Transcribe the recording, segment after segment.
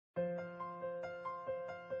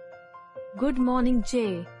Good morning,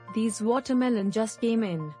 Jay. These watermelon just came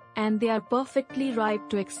in, and they are perfectly ripe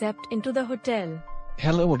to accept into the hotel.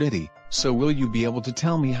 Hello Aditi, so will you be able to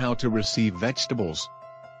tell me how to receive vegetables?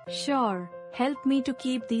 Sure, help me to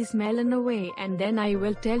keep these melon away and then I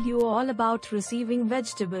will tell you all about receiving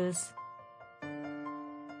vegetables.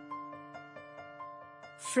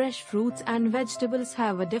 Fresh fruits and vegetables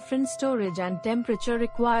have a different storage and temperature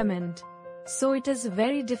requirement. So it is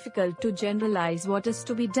very difficult to generalize what is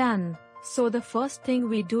to be done. So the first thing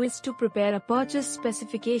we do is to prepare a purchase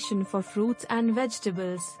specification for fruits and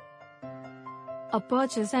vegetables. A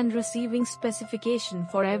purchase and receiving specification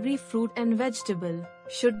for every fruit and vegetable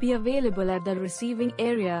should be available at the receiving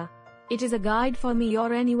area. It is a guide for me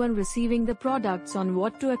or anyone receiving the products on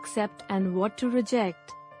what to accept and what to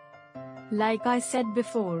reject. Like I said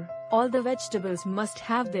before, all the vegetables must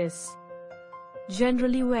have this.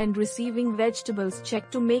 Generally, when receiving vegetables,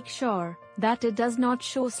 check to make sure that it does not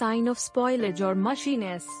show sign of spoilage or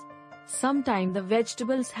mushiness. Sometimes the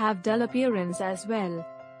vegetables have dull appearance as well.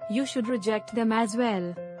 You should reject them as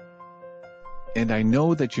well. And I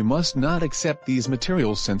know that you must not accept these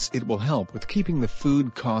materials since it will help with keeping the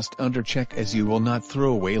food cost under check, as you will not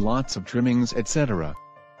throw away lots of trimmings, etc.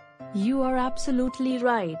 You are absolutely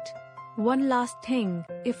right. One last thing,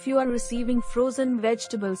 if you are receiving frozen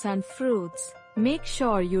vegetables and fruits, make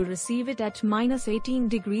sure you receive it at -18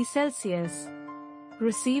 degrees Celsius.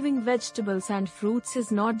 Receiving vegetables and fruits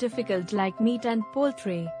is not difficult like meat and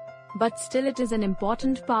poultry. But still it is an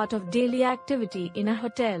important part of daily activity in a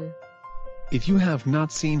hotel. If you have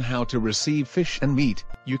not seen how to receive fish and meat,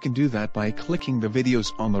 you can do that by clicking the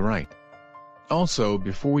videos on the right. Also,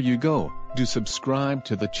 before you go, do subscribe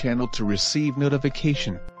to the channel to receive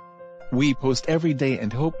notification. We post every day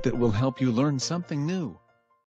and hope that will help you learn something new.